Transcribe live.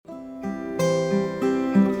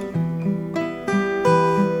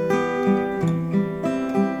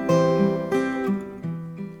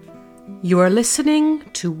You are listening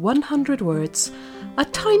to 100 Words, a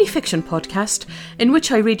tiny fiction podcast in which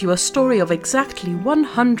I read you a story of exactly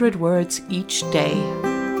 100 words each day.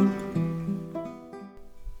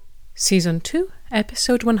 Season 2,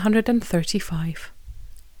 Episode 135.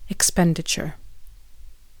 Expenditure.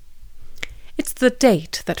 It's the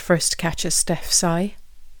date that first catches Steph's eye.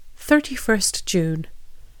 31st June.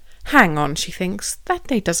 Hang on, she thinks, that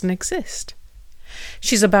date doesn't exist.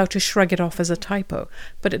 She's about to shrug it off as a typo,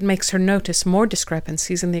 but it makes her notice more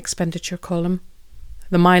discrepancies in the expenditure column.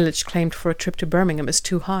 The mileage claimed for a trip to Birmingham is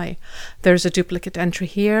too high. There's a duplicate entry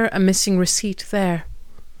here, a missing receipt there.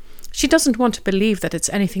 She doesn't want to believe that it's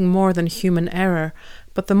anything more than human error,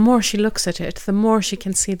 but the more she looks at it, the more she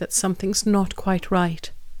can see that something's not quite right.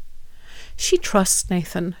 She trusts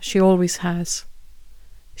Nathan, she always has.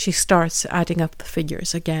 She starts adding up the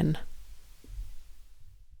figures again.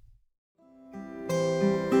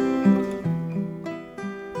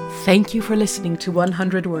 Thank you for listening to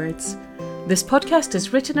 100 Words. This podcast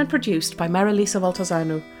is written and produced by Marilisa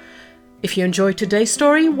Valtazano. If you enjoyed today's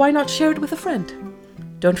story, why not share it with a friend?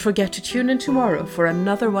 Don't forget to tune in tomorrow for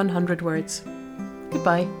another 100 Words.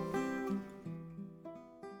 Goodbye.